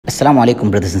Assalamu alaikum,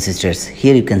 brothers and sisters.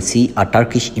 Here you can see a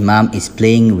Turkish Imam is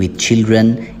playing with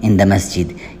children in the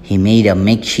Masjid. He made a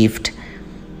makeshift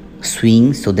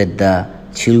swing so that the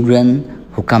children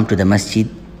who come to the Masjid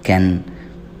can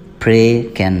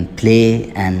pray, can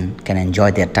play and can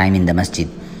enjoy their time in the Masjid.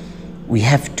 We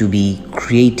have to be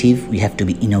creative, we have to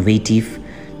be innovative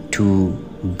to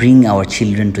bring our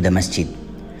children to the Masjid.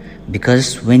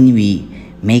 Because when we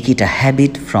make it a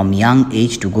habit from young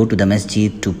age to go to the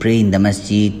Masjid, to pray in the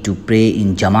Masjid, to pray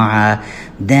in Jama'ah,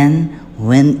 then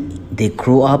when they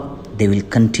grow up, they will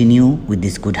continue with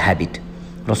this good habit.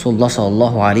 Rasulullah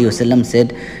SAW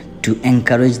said to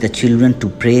encourage the children to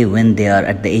pray when they are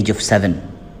at the age of 7.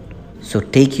 So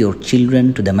take your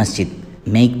children to the Masjid,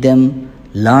 make them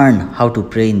learn how to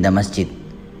pray in the Masjid.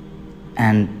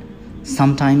 And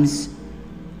sometimes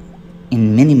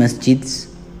in many masjids,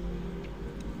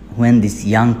 when these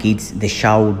young kids, they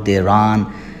shout, they run,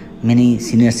 many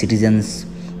senior citizens,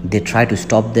 they try to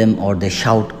stop them or they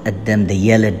shout at them, they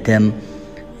yell at them,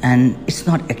 and it's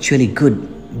not actually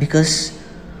good, because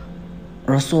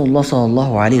Rasulullah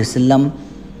SAW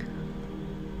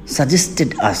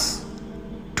suggested us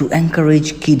to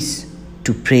encourage kids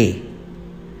to pray.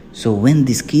 So when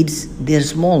these kids, they are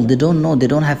small, they don't know, they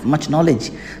don't have much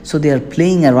knowledge, so they are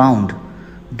playing around,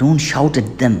 don't shout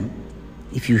at them.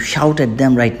 If you shout at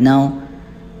them right now,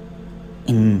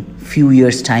 in few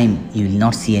years time, you will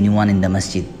not see anyone in the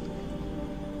Masjid.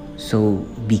 So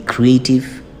be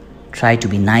creative, try to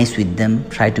be nice with them,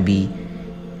 try to be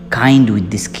kind with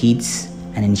these kids,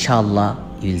 and inshallah,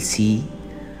 you will see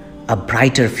a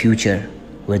brighter future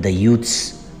where the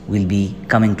youths will be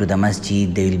coming to the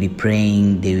Masjid, they will be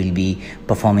praying, they will be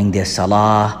performing their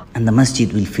salah, and the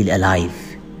Masjid will feel alive.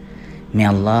 May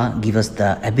Allah give us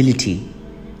the ability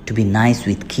to be nice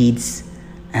with kids,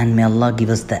 and may Allah give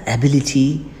us the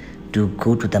ability to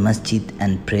go to the Masjid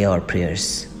and pray our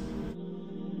prayers.